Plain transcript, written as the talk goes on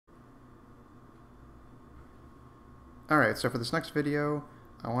Alright, so for this next video,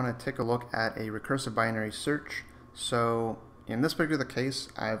 I want to take a look at a recursive binary search. So in this particular case,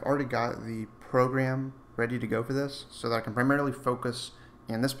 I've already got the program ready to go for this, so that I can primarily focus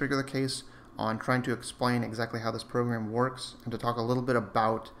in this particular case on trying to explain exactly how this program works and to talk a little bit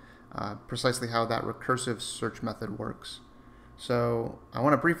about precisely how that recursive search method works. So I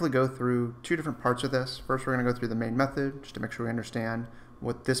want to briefly go through two different parts of this. First, we're going to go through the main method just to make sure we understand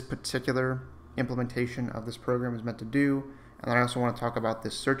what this particular implementation of this program is meant to do, and then I also want to talk about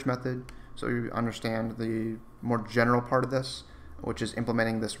this search method so you understand the more general part of this, which is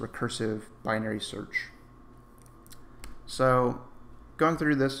implementing this recursive binary search. So going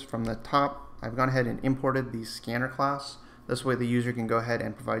through this from the top, I've gone ahead and imported the scanner class. This way the user can go ahead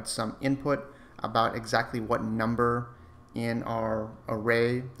and provide some input about exactly what number in our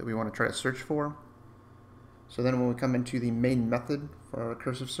array that we want to try to search for. So then when we come into the main method for our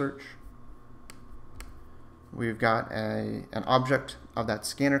recursive search, we've got an object of that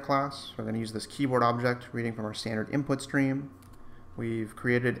scanner class. So we're going to use this keyboard object reading from our standard input stream. We've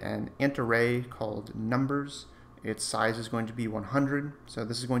created an int array called numbers. Its size is going to be 100. So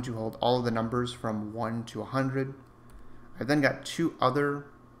this is going to hold all of the numbers from 1 to 100. I've then got two other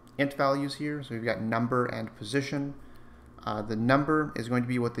int values here. So we've got number and position. The number is going to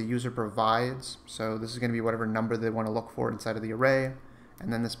be what the user provides. So this is going to be whatever number they want to look for inside of the array.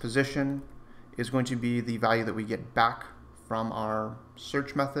 And then this position is going to be the value that we get back from our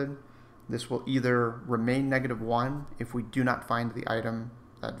search method. This will either remain -1 if we do not find the item,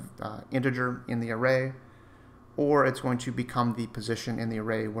 that integer in the array, or it's going to become the position in the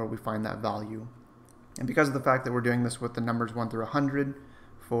array where we find that value. And because of the fact that we're doing this with the numbers 1 through 100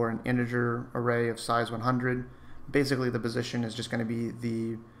 for an integer array of size 100, basically the position is just going to be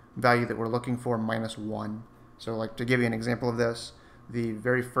the value that we're looking for minus 1. So like to give you an example of this, the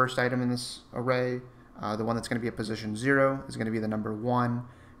very first item in this array, the one that's going to be at position 0, is going to be the number 1.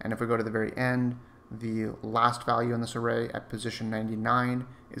 And if we go to the very end, the last value in this array at position 99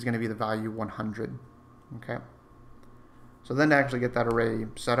 is going to be the value 100. Okay. So then to actually get that array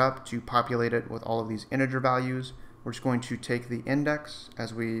set up, to populate it with all of these integer values, we're just going to take the index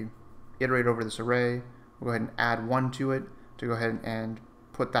as we iterate over this array. We'll go ahead and add 1 to it to go ahead and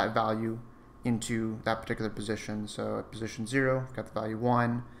put that value into that particular position. So at position 0, we've got the value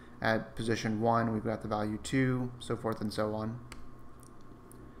 1. At position 1, we've got the value 2, so forth and so on.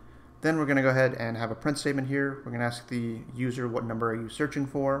 Then we're going to go ahead and have a print statement here. We're going to ask the user, what number are you searching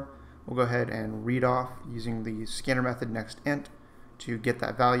for? We'll go ahead and read off using the scanner method next int to get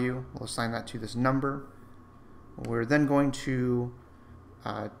that value. We'll assign that to this number. We're then going to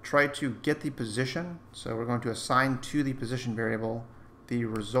try to get the position. So we're going to assign to the position variable the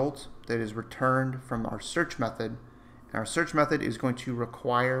result that is returned from our search method. And our search method is going to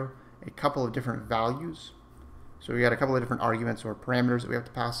require a couple of different values. So we got a couple of different arguments or parameters that we have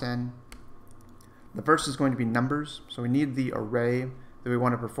to pass in. The first is going to be numbers. So we need the array that we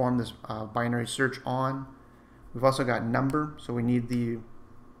want to perform this binary search on. We've also got number, so we need the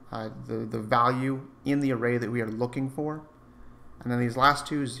value in the array that we are looking for. And then these last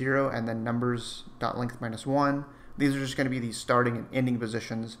two, 0 and then numbers.length -1, these are just going to be the starting and ending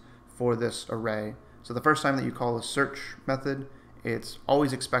positions for this array. So the first time that you call the search method, it's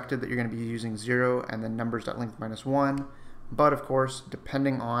always expected that you're going to be using 0 and then numbers.length -1. But of course,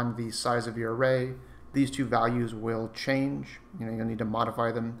 depending on the size of your array, these two values will change. You'll need to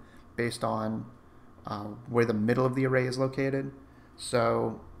modify them based on where the middle of the array is located.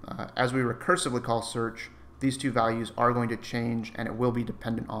 So as we recursively call search, these two values are going to change, and it will be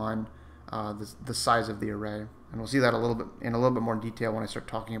dependent on the size of the array. And we'll see that in a little bit more detail when I start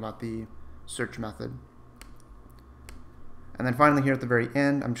talking about the search method. And then finally here at the very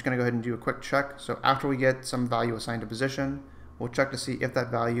end, I'm just going to go ahead and do a quick check. So after we get some value assigned to position, we'll check to see if that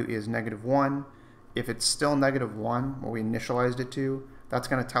value is -1. If it's still -1, what we initialized it to, that's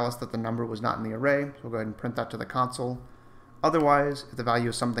going to tell us that the number was not in the array. So we'll go ahead and print that to the console. Otherwise, if the value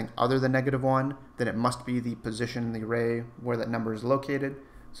is something other than -1, then it must be the position in the array where that number is located.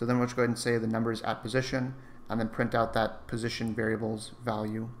 So then we'll just go ahead and say the number is at position, and then print out that position variable's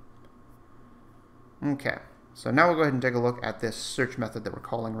value. Okay, so now we'll go ahead and take a look at this search method that we're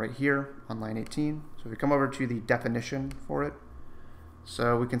calling right here on line 18. So if we come over to the definition for it,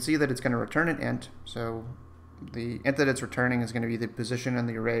 so we can see that it's going to return an int. So the int that it's returning is going to be the position in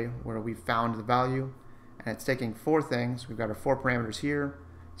the array where we found the value. And it's taking 4 things. We've got our 4 parameters here,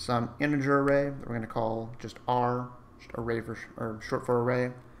 some integer array that we're going to call just R, just array or short for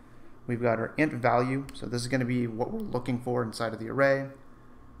array. We've got our int value, so this is going to be what we're looking for inside of the array.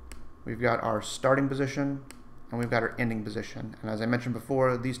 We've got our starting position, and we've got our ending position. And as I mentioned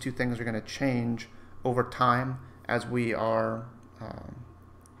before, these two things are going to change over time as we are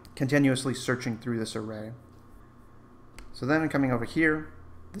continuously searching through this array. So then coming over here,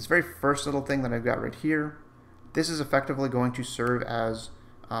 this very first little thing that I've got right here, this is effectively going to serve as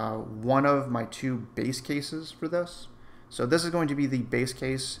one of my two base cases for this. So this is going to be the base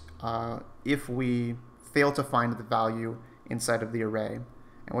case if we fail to find the value inside of the array.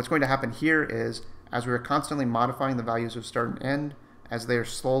 And what's going to happen here is, as we are constantly modifying the values of start and end, as they are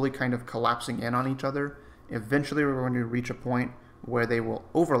slowly kind of collapsing in on each other, eventually we're going to reach a point where they will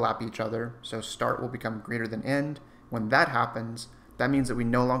overlap each other, so start will become greater than end. When that happens, that means that we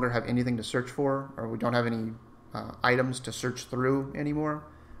no longer have anything to search for, or we don't have any items to search through anymore.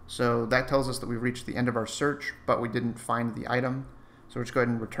 So that tells us that we've reached the end of our search, but we didn't find the item. So we're just going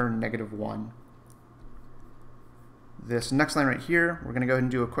to go ahead and return -1. This next line right here, we're going to go ahead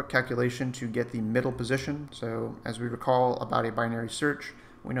and do a quick calculation to get the middle position. So as we recall about a binary search,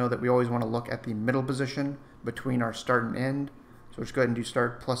 we know that we always want to look at the middle position between our start and end. So we'll just go ahead and do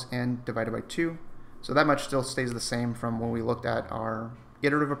start plus end divided by 2. So that much still stays the same from when we looked at our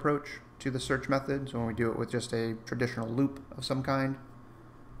iterative approach to the search method. So when we do it with just a traditional loop of some kind.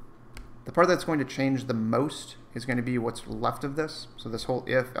 The part that's going to change the most is going to be what's left of this. So this whole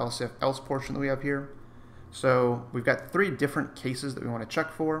if, else portion that we have here. So we've got 3 different cases that we want to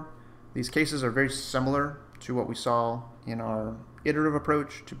check for. These cases are very similar to what we saw in our iterative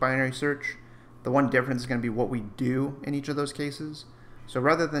approach to binary search. The one difference is going to be what we do in each of those cases. So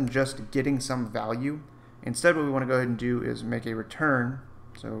rather than just getting some value, instead what we want to go ahead and do is make a return.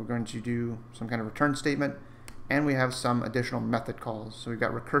 So we're going to do some kind of return statement, and we have some additional method calls. So we've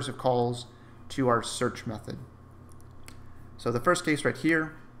got recursive calls to our search method. So the first case right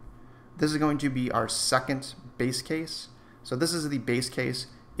here, this is going to be our second base case. So this is the base case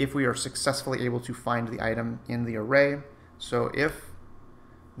if we are successfully able to find the item in the array. So if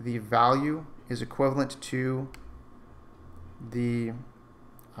the value is equivalent to the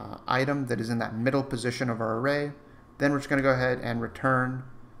item that is in that middle position of our array, then we're just going to go ahead and return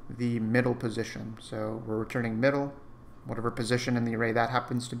the middle position. So we're returning middle, whatever position in the array that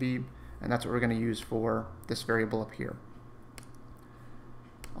happens to be, and that's what we're going to use for this variable up here.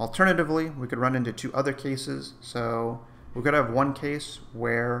 Alternatively, we could run into 2 other cases. So we could have one case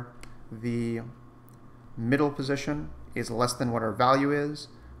where the middle position is less than what our value is.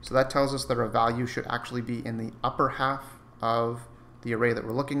 So that tells us that our value should actually be in the upper half of the array that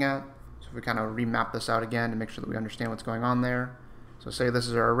we're looking at. So if we kind of remap this out again to make sure that we understand what's going on there. So say this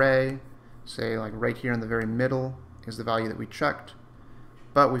is our array, say like right here in the very middle is the value that we checked,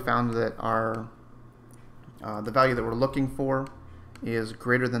 but we found that our the value that we're looking for is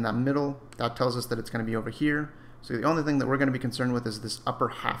greater than that middle. That tells us that it's going to be over here. So the only thing that we're going to be concerned with is this upper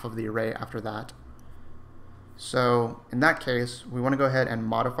half of the array after that. So in that case, we want to go ahead and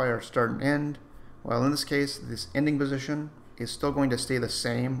modify our start and end. Well, in this case, this ending position is still going to stay the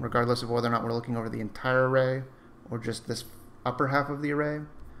same regardless of whether or not we're looking over the entire array or just this upper half of the array.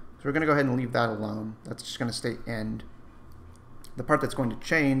 So we're going to go ahead and leave that alone. That's just going to stay end. The part that's going to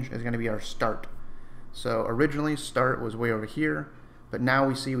change is going to be our start. So originally start was way over here, but now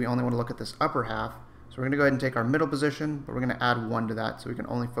we see we only want to look at this upper half. So we're going to go ahead and take our middle position, but we're going to add 1 to that so we can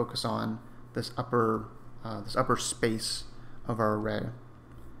only focus on this upper space of our array.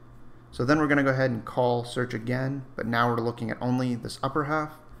 So then we're going to go ahead and call search again, but now we're looking at only this upper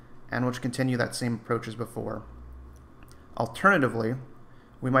half, and we'll just continue that same approach as before. Alternatively,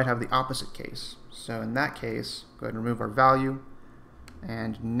 we might have the opposite case. So in that case, go ahead and remove our value,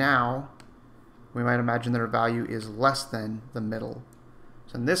 and now we might imagine that our value is less than the middle.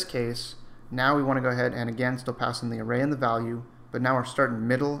 So in this case, now we want to go ahead and again still pass in the array and the value, but now our start and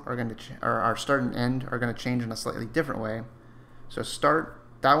middle are going to our start and end are going to change in a slightly different way. So start,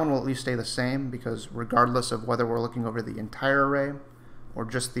 that one will at least stay the same because regardless of whether we're looking over the entire array or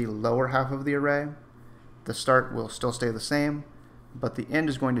just the lower half of the array, the start will still stay the same, but the end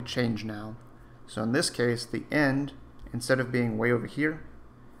is going to change now. So in this case, the end, instead of being way over here,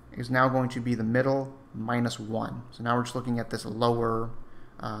 is now going to be the middle -1. So now we're just looking at this lower,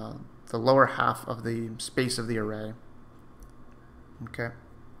 the lower half of the space of the array. Okay.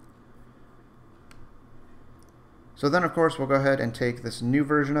 So then of course we'll go ahead and take this new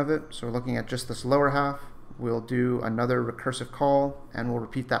version of it. So we're looking at just this lower half. We'll do another recursive call and we'll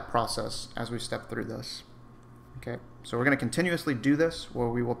repeat that process as we step through this. Okay, so we're going to continuously do this where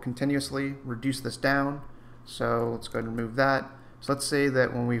we will continuously reduce this down. So let's go ahead and remove that. So let's say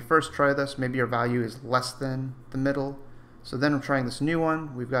that when we first try this, maybe our value is less than the middle. So then we're trying this new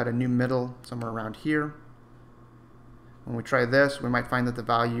one. We've got a new middle somewhere around here. When we try this, we might find that the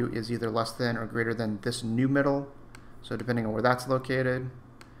value is either less than or greater than this new middle. So depending on where that's located,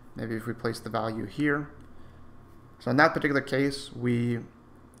 maybe if we place the value here, So in that particular case, we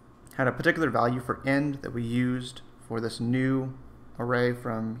had a particular value for end that we used for this new array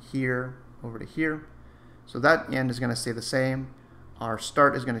from here over to here. So that end is going to stay the same. Our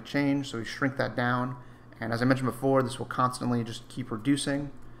start is going to change, so we shrink that down. And as I mentioned before, this will constantly just keep reducing.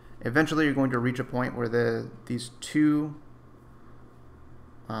 Eventually, you're going to reach a point where these two,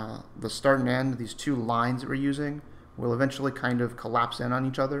 the start and end, these two lines that we're using, will eventually kind of collapse in on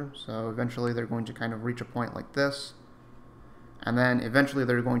each other. So eventually, they're going to kind of reach a point like this. And then eventually,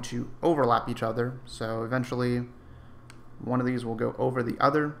 they're going to overlap each other. So eventually, one of these will go over the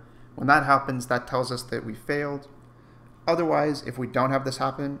other. When that happens, that tells us that we failed. Otherwise, if we don't have this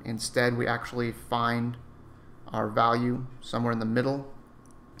happen, instead we actually find our value somewhere in the middle.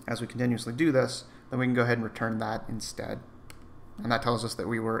 As we continuously do this, then we can go ahead and return that instead. And that tells us that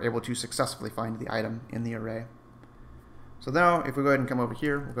we were able to successfully find the item in the array. So now, if we go ahead and come over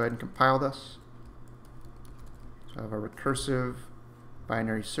here, we'll go ahead and compile this. So I have a recursive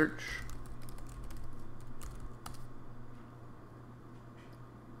binary search.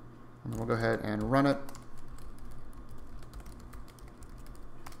 And we'll go ahead and run it.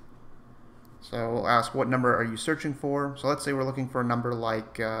 So we'll ask, what number are you searching for? So let's say we're looking for a number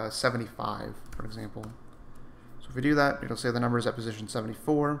like 75, for example. So if we do that, it'll say the number is at position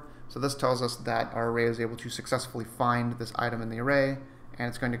 74. So this tells us that our array is able to successfully find this item in the array, and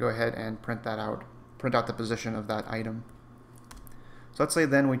it's going to go ahead and print that out, print out the position of that item. So let's say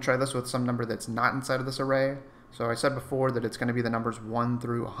then we try this with some number that's not inside of this array. So I said before that it's going to be the numbers 1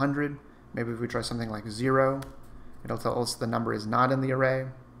 through 100. Maybe if we try something like 0, it'll tell us the number is not in the array.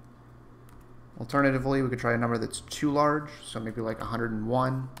 Alternatively, we could try a number that's too large, so maybe like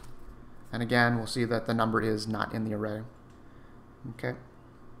 101. And again, we'll see that the number is not in the array. Okay.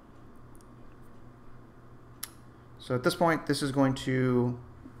 So at this point, this is going to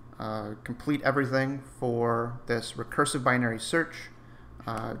complete everything for this recursive binary search.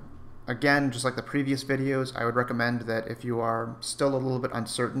 Again, just like the previous videos, I would recommend that if you are still a little bit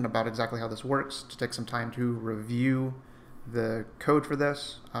uncertain about exactly how this works, to take some time to review the code for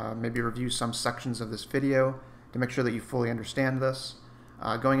this, maybe review some sections of this video to make sure that you fully understand this.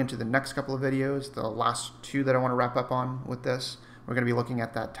 Going into the next couple of videos, the last two that I want to wrap up on with this, we're going to be looking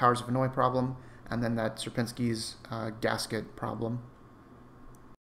at that Towers of Hanoi problem and then that Sierpinski's gasket problem.